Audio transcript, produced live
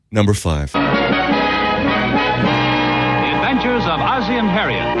Number 5. The Adventures of Ozzie and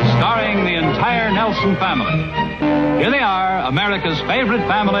Harriet, starring the entire Nelson family. Here they are, America's favorite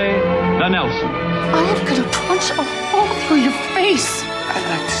family, the Nelsons. I am going to punch a hole through your face. I'd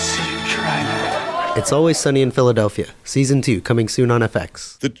like to see you try that. It's Always Sunny in Philadelphia, Season 2, coming soon on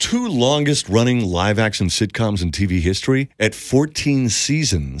FX. The 2 longest-running live-action sitcoms in TV history, at 14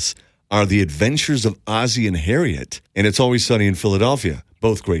 seasons, are The Adventures of Ozzie and Harriet and It's Always Sunny in Philadelphia.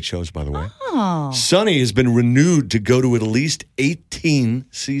 Both great shows, by the way. Oh. Sunny has been renewed to go to at least 18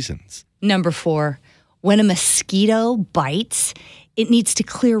 seasons. Number 4, when a mosquito bites, it needs to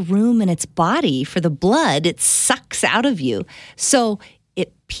clear room in its body for the blood it sucks out of you. So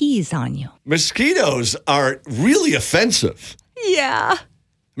it pees on you. Mosquitoes are really offensive. Yeah. I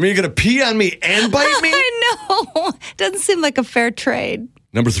mean, you're going to pee on me and bite me? I know. Doesn't seem like a fair trade.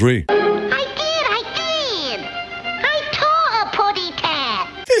 Number 3. I did. I tore a putty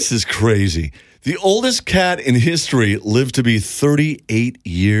cat. This is crazy. The oldest cat in history lived to be 38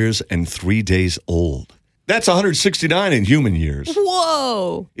 years and 3 days old. That's 169 in human years.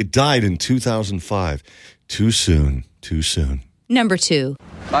 Whoa. It died in 2005. Too soon. Number 2.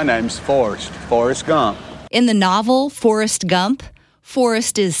 My name's Forrest Gump. In the novel Forrest Gump,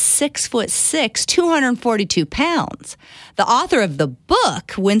 Forrest is 6'6", 242 pounds. The author of the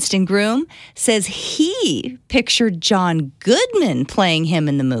book, Winston Groom, says he pictured John Goodman playing him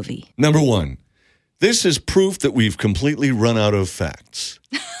in the movie. Number 1. This is proof that we've completely run out of facts.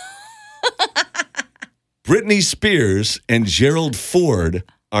 Britney Spears and Gerald Ford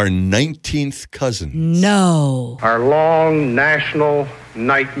are 19th cousins. No. Our long national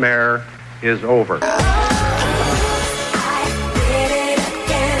nightmare is over.